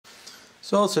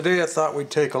So today I thought we'd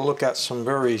take a look at some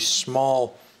very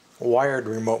small wired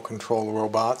remote control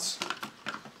robots,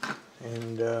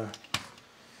 and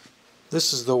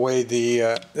this is the way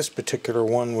this particular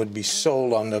one would be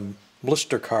sold on the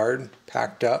blister card,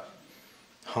 packed up,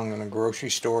 hung in a grocery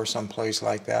store someplace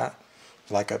like that.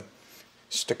 Like a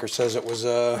sticker says it was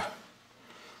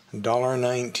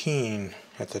 $1.19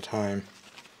 at the time.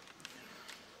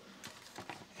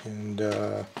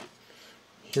 And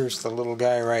here's the little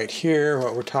guy right here.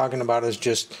 What we're talking about is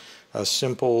just a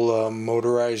simple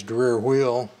motorized rear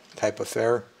wheel type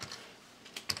affair.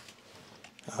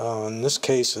 In this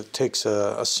case, it takes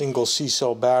a single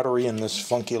C-cell battery in this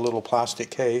funky little plastic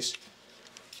case.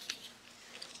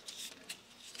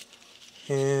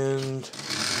 And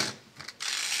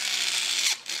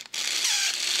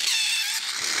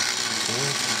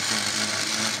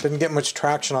didn't get much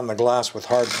traction on the glass with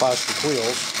hard plastic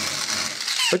wheels.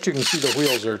 But you can see the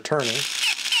wheels are turning.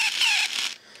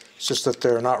 It's just that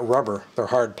they're not rubber, they're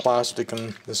hard plastic,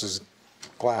 and this is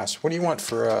glass. What do you want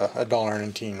for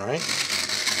 $1.19, right?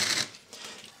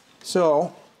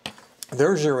 So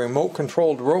there's your remote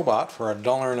controlled robot for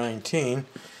 $1.19.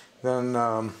 Then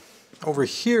over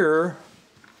here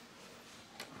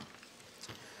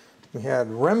we had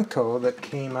Remco that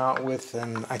came out with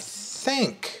an, I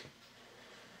think,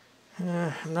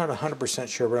 I'm not 100%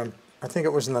 sure, but I think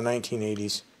it was in the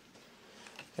 1980s.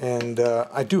 And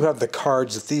I do have the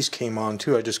cards that these came on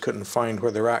too. I just couldn't find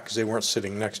where they're at because they weren't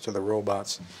sitting next to the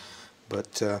robots.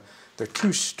 But they're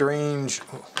two strange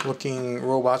looking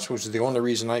robots, which is the only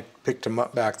reason I picked them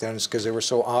up back then, is because they were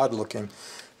so odd looking.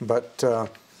 But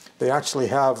they actually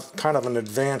have kind of an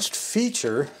advanced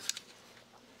feature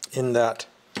in that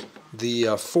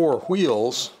the four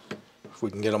wheels, if we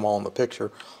can get them all in the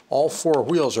picture, all four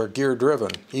wheels are gear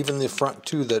driven. Even the front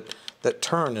two that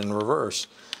turn in reverse,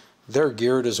 they're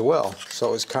geared as well.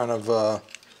 So it's kind of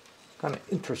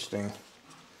interesting.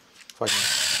 If I can,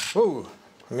 whoa,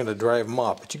 I'm going to drive them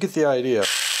up, but you get the idea.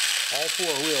 All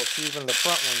four wheels, even the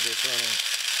front ones are turning.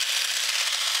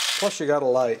 Plus you got a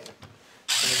light.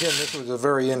 And again, this was a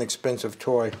very inexpensive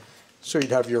toy, so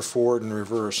you'd have your forward and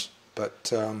reverse.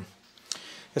 But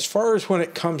as far as when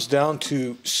it comes down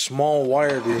to small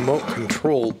wired remote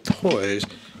controlled toys,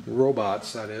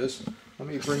 robots that is, let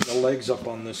me bring the legs up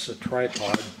on this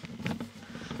tripod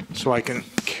so I can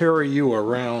carry you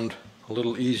around a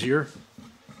little easier.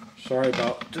 Sorry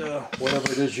about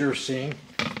whatever it is you're seeing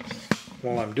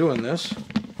while I'm doing this,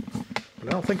 but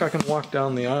I don't think I can walk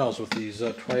down the aisles with these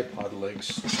tripod legs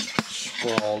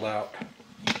sprawled out.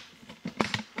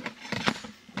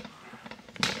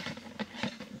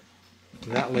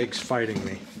 And that leg's fighting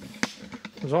me.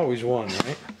 There's always one,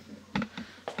 right?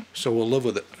 So we'll live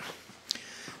with it.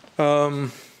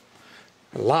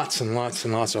 Lots and lots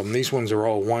and lots of them. These ones are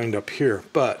all wind up here,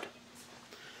 but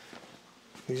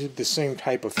these are the same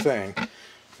type of thing.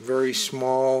 Very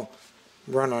small,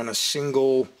 run on a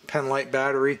single penlight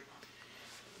battery.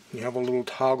 You have a little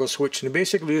toggle switch, and it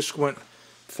basically just went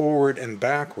forward and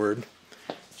backward.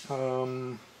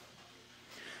 If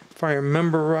I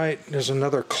remember right, there's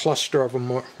another cluster of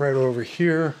them right over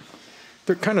here.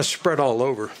 They're kind of spread all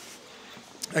over.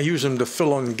 I use them to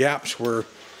fill in gaps where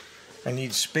I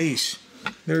need space.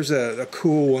 There's a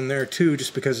cool one there too,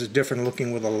 just because it's different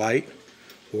looking with a light.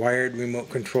 Wired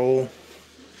remote control.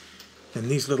 And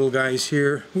these little guys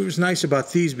here, what was nice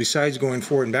about these, besides going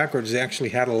forward and backwards, they actually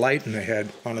had a light in the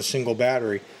head on a single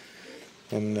battery.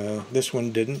 And this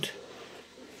one didn't.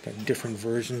 Got different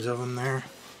versions of them there.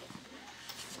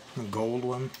 A gold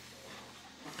one.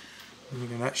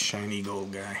 Look at that shiny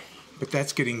gold guy. But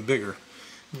that's getting bigger.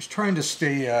 I was trying to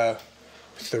stay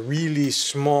with the really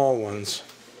small ones.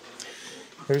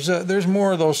 There's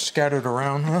more of those scattered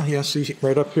around. Well, yeah, see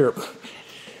right up here.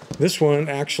 This one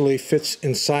actually fits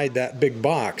inside that big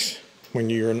box when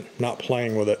you're not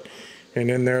playing with it. And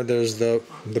in there's the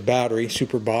battery,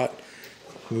 SuperBot.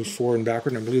 Moves forward and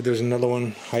backward. And I believe there's another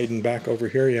one hiding back over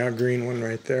here. Yeah, green one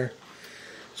right there.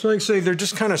 So like I say, they're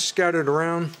just kind of scattered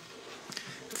around.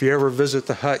 If you ever visit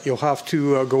the hut, you'll have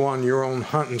to go on your own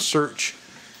hunt and search,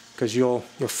 because you'll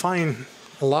find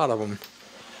a lot of them.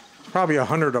 Probably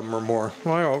 100 of them or more.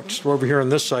 Well, just over here on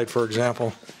this side, for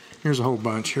example, here's a whole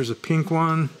bunch. Here's a pink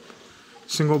one,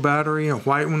 single battery, a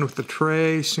white one with the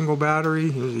tray, single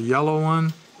battery. Here's a yellow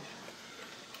one.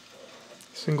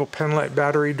 Single penlight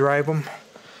battery, drive them.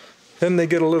 Then they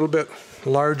get a little bit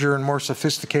larger and more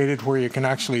sophisticated, where you can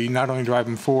actually not only drive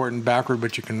them forward and backward,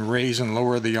 but you can raise and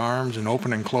lower the arms and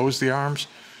open and close the arms.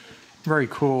 Very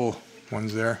cool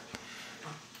ones there.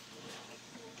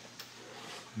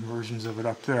 Versions of it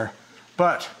up there.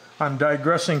 But I'm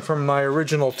digressing from my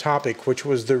original topic, which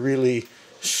was the really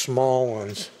small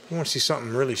ones. You want to see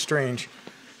something really strange?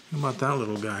 How about that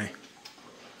little guy?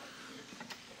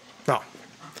 Oh,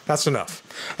 that's enough.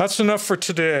 That's enough for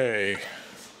today.